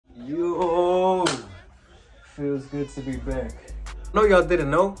feels good to be back. I know y'all didn't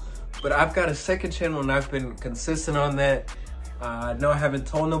know, but I've got a second channel and I've been consistent on that. I know I haven't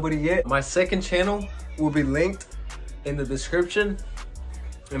told nobody yet. My second channel will be linked in the description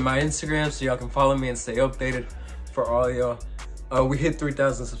in my Instagram, so y'all can follow me and stay updated for all y'all. We hit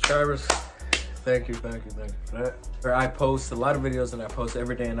 3,000 subscribers. Thank you for that. Where I post a lot of videos and I post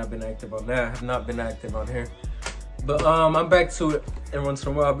every day, and I've been active on that. I have not been active on here. But I'm back to it. Every once in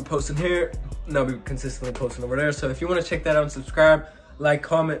a while I'll be posting here, and I'll be consistently posting over there. So if you want to check that out and subscribe, like,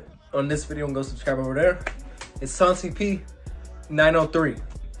 comment on this video and go subscribe over there. It's SoundCP903.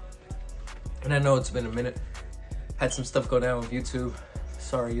 And I know it's been a minute. Had some stuff go down with YouTube.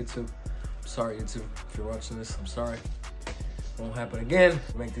 Sorry, YouTube. I'm sorry, YouTube. If you're watching this, I'm sorry. It won't happen again.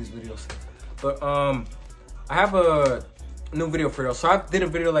 Make these videos. But I have a new video for y'all. So I did a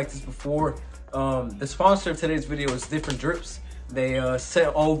video like this before. The sponsor of today's video is Different Drips. They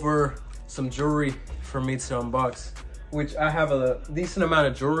sent over some jewelry for me to unbox, which I have a decent amount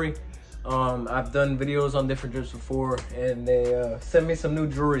of jewelry. I've done videos on Different Drips before, and they sent me some new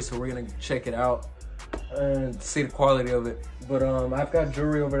jewelry, so we're gonna check it out and see the quality of it. But I've got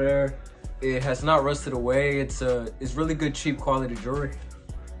jewelry over there. It has not rusted away. It's really good, cheap quality jewelry.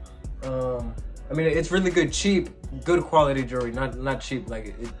 I mean, it's really good, cheap, good quality jewelry, not cheap.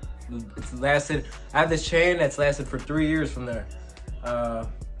 Like it's lasted. I have this chain that's lasted for 3 years from there.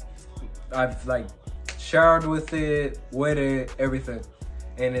 I've like showered with it, wet it, everything,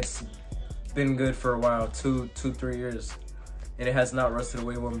 and it's been good for a while, 3 years, and it has not rusted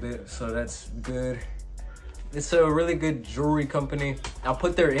away one bit. So that's good. It's a really good jewelry company. I'll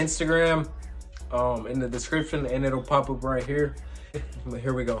put their Instagram in the description, and it'll pop up right here. But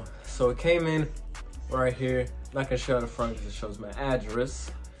here we go. So it came in right here. I'm not gonna show the front because it shows my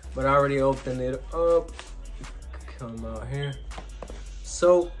address, but I already opened it up. Come out here.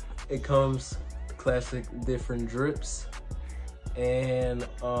 So it comes classic Different Drips, and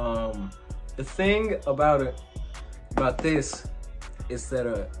the thing about this is that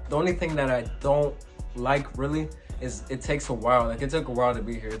the only thing that I don't like really is it takes a while. Like, it took a while to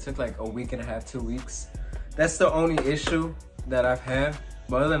be here. It took like a week and a half, 2 weeks. That's the only issue that I've had.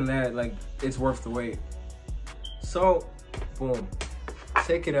 But other than that, like, it's worth the wait. So, boom,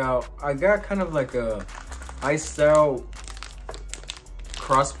 take it out. I got kind of like a iced out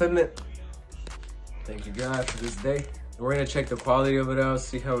Cross Pendant. Thank you God for this day. We're gonna check the quality of it out,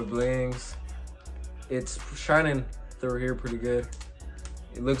 see how it blings. It's shining through here pretty good.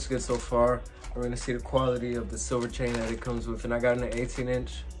 It looks good so far. We're gonna see the quality of the silver chain that it comes with, and I got an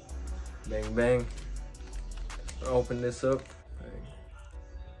 18-inch. Bang, bang. I'll open this up. Bang.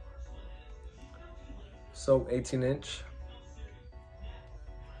 So 18-inch.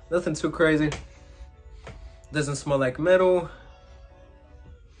 Nothing too crazy. Doesn't smell like metal.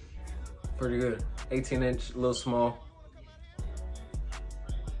 Pretty good. 18-inch, a little small.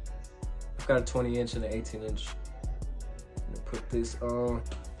 I've got a 20-inch and an 18-inch. Put this on.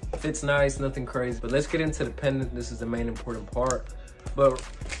 Fits nice, nothing crazy. But let's get into the pendant. This is the main important part. But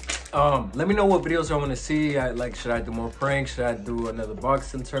let me know what videos y'all want to see. Like, should I do more pranks? Should I do another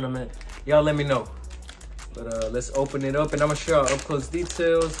boxing tournament? Y'all let me know. But let's open it up, and I'm gonna show y'all up close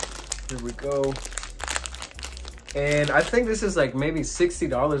details. Here we go. And I think this is like maybe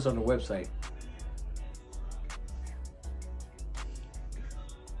 $60 on the website.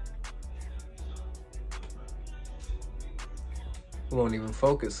 Won't even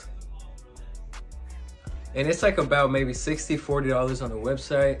focus. And it's like about maybe $40 on the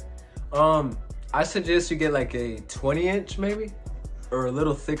website. I suggest you get like a 20-inch maybe, or a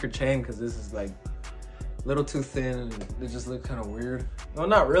little thicker chain, because this is like a little too thin and it just looks kind of weird. No,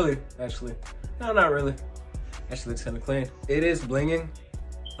 not really, actually. No, not really. Actually looks kind of clean. It is blinging.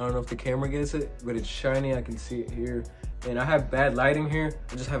 I don't know if the camera gets it, but it's shiny. I can see it here. And I have bad lighting here.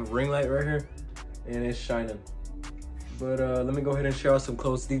 I just have a ring light right here, and it's shining. But let me go ahead and show you some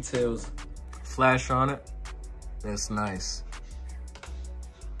close details. Flash on it. That's nice.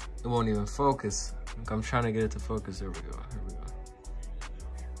 It won't even focus. I'm trying to get it to focus. There we go. Here we go.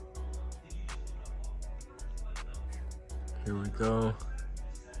 Here we go.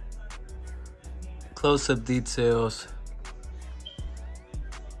 Close-up details.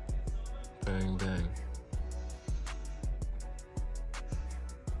 Bang, bang.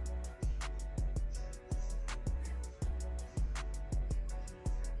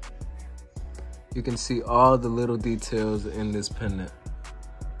 You can see all the little details in this pendant.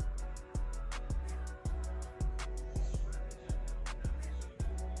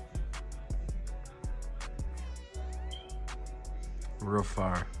 Real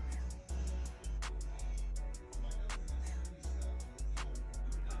fire.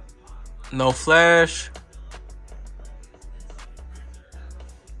 No flash,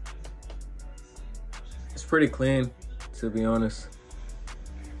 pretty clean, to be honest.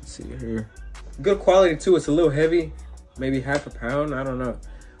 Let's see here. Good quality too. It's a little heavy, maybe half a pound, I don't know.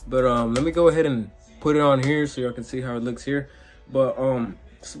 But let me go ahead and put it on here so y'all can see how it looks here. But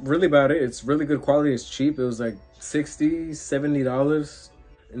it's really about it. It's really good quality. It's cheap. It was like $60, $70,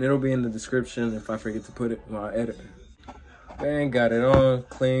 and it'll be in the description if I forget to put it while I edit. Bang, got it on,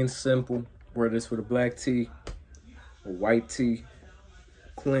 clean, simple. Wear this with a black tee, a white tee,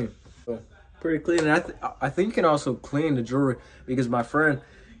 clean. So pretty clean. And I think you can also clean the jewelry, because my friend,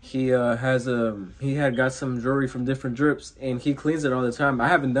 he had got some jewelry from Different Drips, and he cleans it all the time. I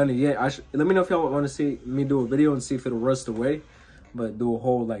haven't done it yet. Let me know if y'all want to see me do a video and see if it'll rust away, but do a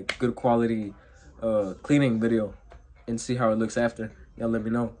whole like good quality cleaning video and see how it looks after. Y'all let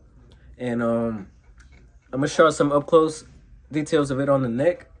me know. And I'm gonna show some up close details of it on the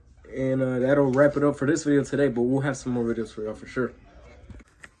neck, and that'll wrap it up for this video today, but we'll have some more videos for y'all for sure.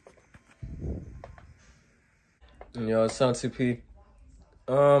 And y'all, it's SoundCloud.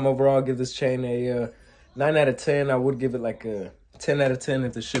 Overall, I'll give this chain a 9 out of 10. I would give it like a 10 out of 10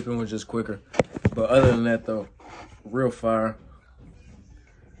 if the shipping was just quicker. But other than that, though, real fire.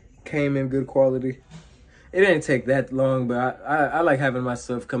 Came in good quality. It didn't take that long, but I like having my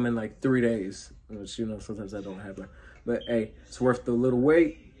stuff come in like 3 days, which, you know, sometimes that don't happen. But hey, it's worth the little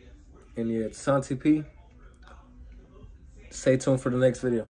wait. And yeah, it's SoundCloud. Stay tuned for the next video.